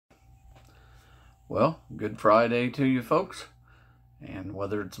Well, good Friday to you folks. And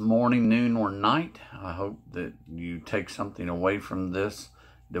whether it's morning, noon, or night, I hope that you take something away from this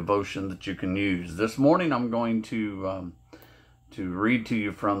devotion that you can use. This morning I'm going to read to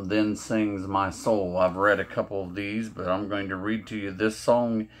you from Then Sings My Soul. I've read a couple of these, but I'm going to read to you. This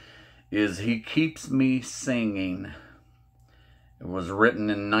song is He Keeps Me Singing. It was written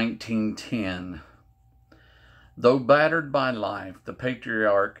in 1910. Though battered by life, the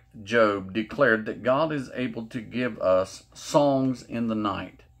patriarch Job declared that God is able to give us songs in the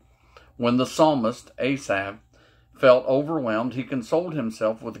night. When the psalmist Asaph felt overwhelmed, he consoled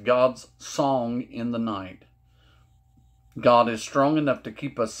himself with God's song in the night. God is strong enough to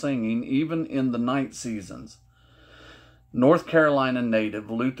keep us singing even in the night seasons. North Carolina native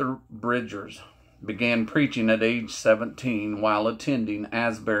Luther Bridgers began preaching at age 17 while attending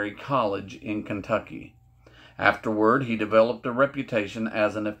Asbury College in Kentucky. Afterward, he developed a reputation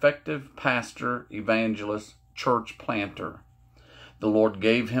as an effective pastor, evangelist, church planter. The Lord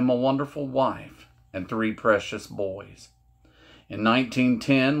gave him a wonderful wife and 3 precious boys. In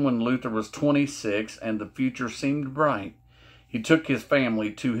 1910, when Luther was 26 and the future seemed bright, he took his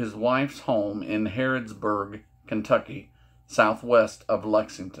family to his wife's home in Harrodsburg, Kentucky, southwest of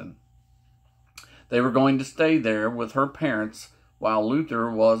Lexington. They were going to stay there with her parents while Luther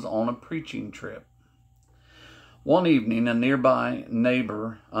was on a preaching trip. One evening, a nearby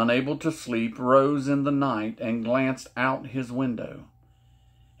neighbor, unable to sleep, rose in the night and glanced out his window.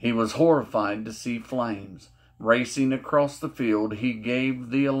 He was horrified to see flames. Racing across the field, he gave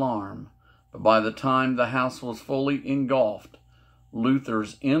the alarm, but by the time the house was fully engulfed,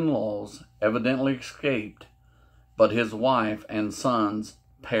 Luther's in-laws evidently escaped, but his wife and sons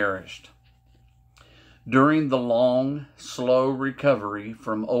perished. During the long, slow recovery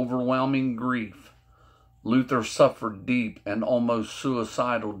from overwhelming grief, Luther suffered deep and almost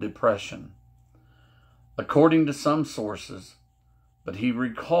suicidal depression. According to some sources, but he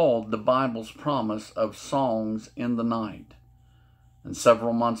recalled the Bible's promise of songs in the night. And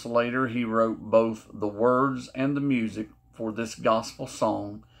several months later, he wrote both the words and the music for this gospel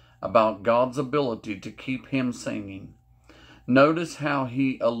song about God's ability to keep him singing. Notice how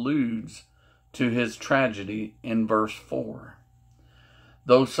he alludes to his tragedy in verse 4.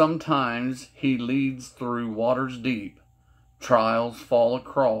 Though sometimes he leads through waters deep, trials fall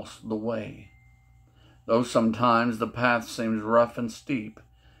across the way. Though sometimes the path seems rough and steep,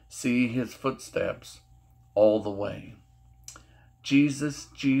 see his footsteps all the way. Jesus,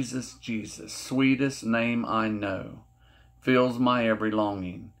 Jesus, Jesus, sweetest name I know, fills my every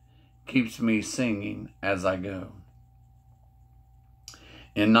longing, keeps me singing as I go.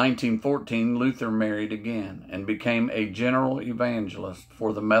 In 1914, Luther married again and became a general evangelist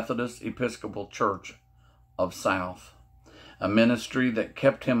for the Methodist Episcopal Church of South, a ministry that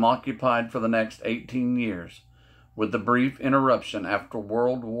kept him occupied for the next 18 years, with a brief interruption after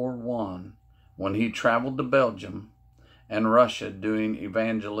World War I, when he traveled to Belgium and Russia doing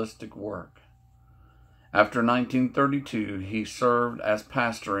evangelistic work. After 1932, he served as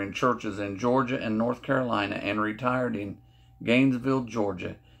pastor in churches in Georgia and North Carolina and retired in Gainesville,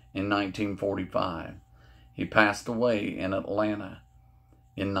 Georgia in 1945. He passed away in Atlanta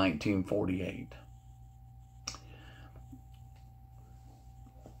in 1948.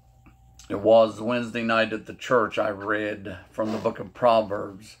 It was Wednesday night at the church. I read from the book of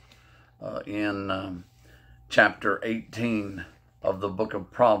Proverbs in chapter 18 of the book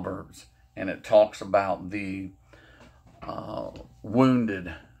of Proverbs, and it talks about the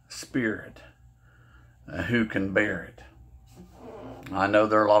wounded spirit who can bear it. I know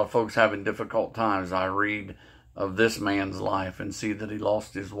there are a lot of folks having difficult times. I read of this man's life and see that he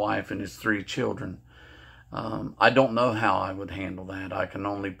lost his wife and his 3 children. I don't know how I would handle that. I can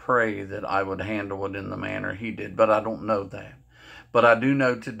only pray that I would handle it in the manner he did, but I don't know that. But I do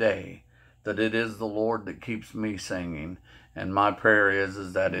know today that it is the Lord that keeps me singing, and my prayer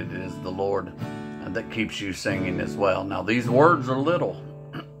is that it is the Lord that keeps you singing as well. Now, these words are little.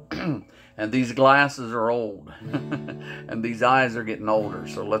 And these glasses are old, and these eyes are getting older,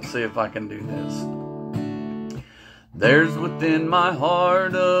 so let's see if I can do this. There's within my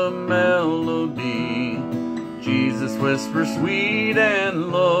heart a melody, Jesus whispers sweet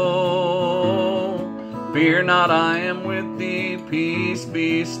and low. Fear not, I am with thee, peace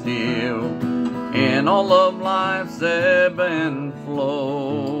be still, in all of life's ebb and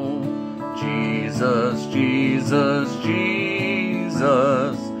flow. Jesus, Jesus,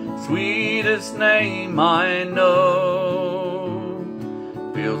 Jesus, sweetest name I know,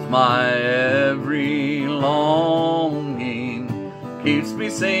 fills my every longing, keeps me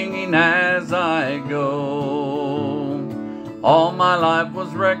singing as I go. All my life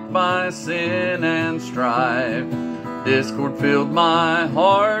was wrecked by sin and strife. Discord filled my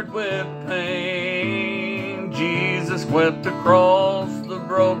heart with pain. Jesus wept across the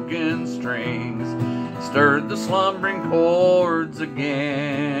broken strings, stirred the slumbering chords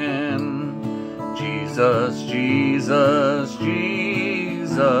again. Jesus, Jesus,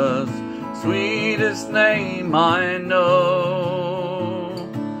 Jesus, sweetest name I know,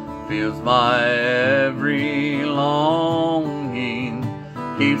 fills my every longing,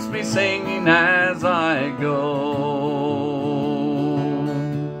 keeps me singing as I go.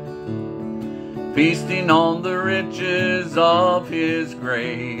 Feasting on the riches of His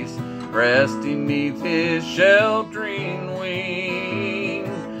grace, resting 'neath His sheltering wing,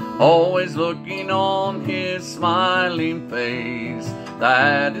 always looking on His smiling face.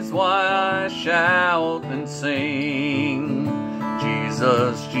 That is why I shout and sing.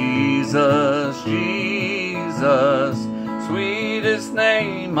 Jesus, Jesus, Jesus, sweetest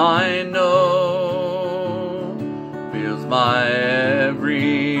name I know, fills my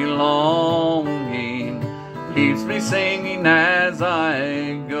every longing, keeps me singing as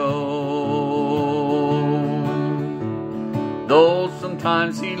I go. Though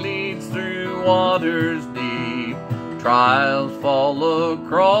sometimes He leads through waters deep, trials fall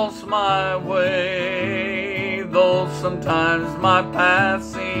across my way. Though sometimes my path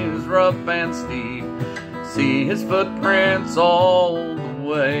seems rough and steep, see His footprints all the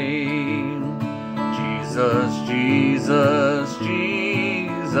way. Jesus, Jesus,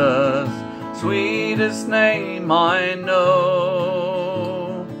 Jesus, sweetest name I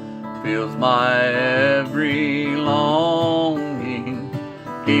know, fills my every longing,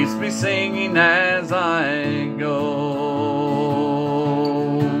 keeps me singing as I go.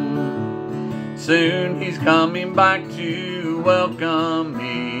 Soon He's coming back to welcome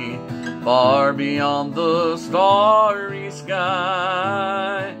me, far beyond the starry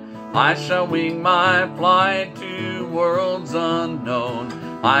sky. I shall wing my flight to worlds unknown,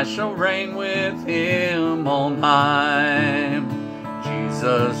 I shall reign with Him on high.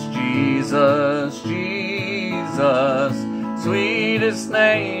 Jesus, Jesus, Jesus, sweetest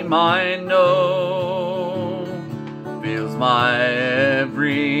name I know, fills my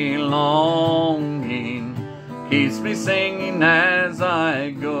every longing, keeps me singing as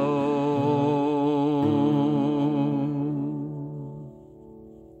I go.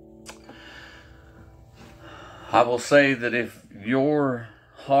 I will say that if your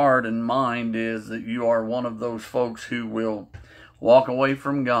heart and mind is that you are one of those folks who will walk away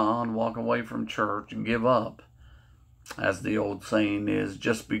from God, walk away from church, and give up, as the old saying is,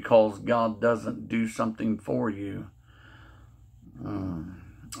 just because God doesn't do something for you,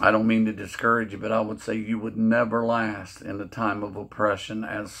 I don't mean to discourage you, but I would say you would never last in a time of oppression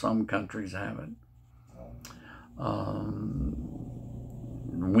as some countries have it.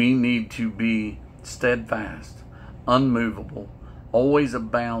 We need to be steadfast, unmovable, always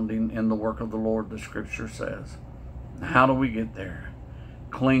abounding in the work of the Lord, the Scripture says. How do we get there?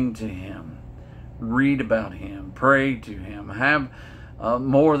 Cling to Him. Read about Him. Pray to Him. Have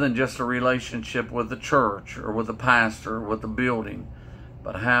more than just a relationship with the church or with a pastor or with a building,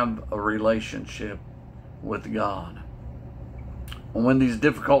 but have a relationship with God. When these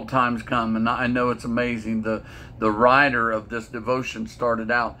difficult times come, and I know it's amazing, the writer of this devotion started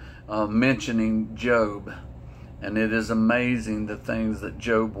out mentioning Job. And it is amazing the things that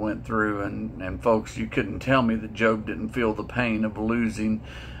Job went through. And folks, you couldn't tell me that Job didn't feel the pain of losing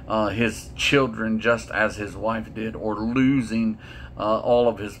his children just as his wife did, or losing all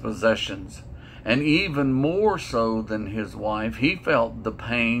of his possessions. And even more so than his wife, he felt the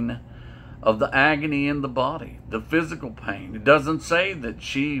pain of the agony in the body, the physical pain. It doesn't say that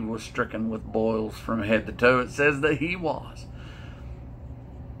she was stricken with boils from head to toe. It says that he was.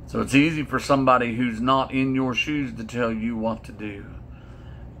 So it's easy for somebody who's not in your shoes to tell you what to do.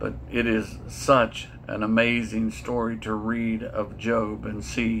 But it is such an amazing story to read of Job and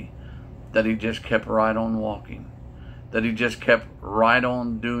see that he just kept right on walking. That he just kept right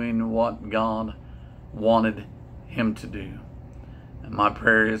on doing what God wanted him to do. And my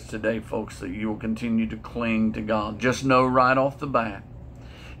prayer is today, folks, that you will continue to cling to God. Just know right off the bat,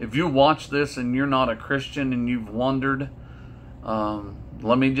 if you watch this and you're not a Christian and you've wondered,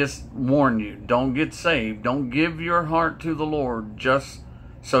 let me just warn you, don't get saved. Don't give your heart to the Lord just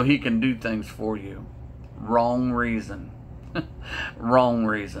so He can do things for you. Wrong reason. Wrong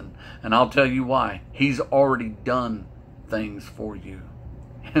reason. And I'll tell you why. He's already done things for you.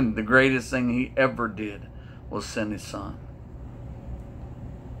 And the greatest thing He ever did was send His Son.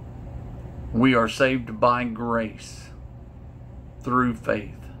 We are saved by grace through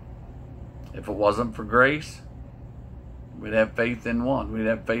faith. If it wasn't for grace, We'd have faith in what? We'd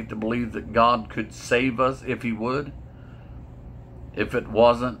have faith to believe that God could save us if he would. If it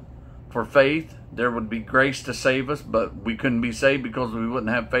wasn't for faith, there would be grace to save us, but we couldn't be saved because we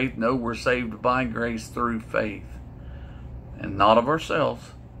wouldn't have faith. No, we're saved by grace through faith, and not of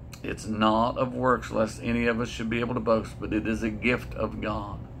ourselves. It's not of works, lest any of us should be able to boast, but it is a gift of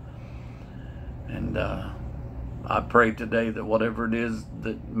God. And I pray today that whatever it is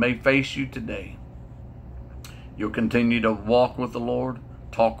that may face you today, you'll continue to walk with the Lord,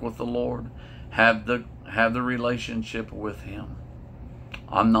 talk with the Lord, have the relationship with him.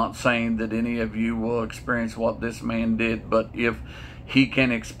 I'm not saying that any of you will experience what this man did, but if he can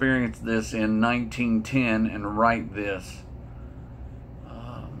experience this in 1910 and write this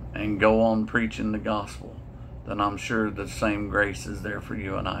and go on preaching the gospel, then I'm sure the same grace is there for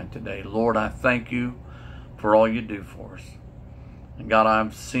you and I today. Lord, I thank you for all you do for us. And God,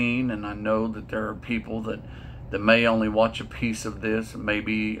 I've seen and I know that there are people that may only watch a piece of this.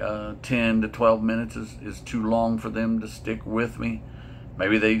 Maybe 10 to 12 minutes is too long for them to stick with me.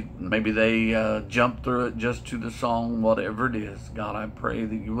 Maybe they jump through it just to the song, whatever it is. God, I pray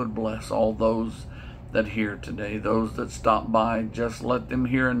that you would bless all those that hear today, those that stop by. Just let them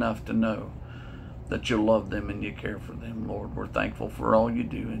hear enough to know that you love them and you care for them. Lord, we're thankful for all you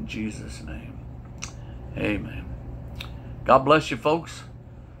do in Jesus' name. Amen. God bless you, folks.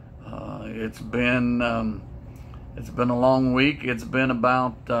 It's been a long week. It's been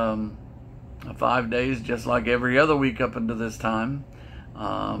about 5 days, just like every other week up until this time.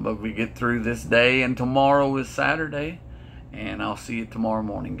 But we get through this day, and tomorrow is Saturday, and I'll see you tomorrow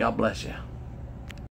morning. God bless you.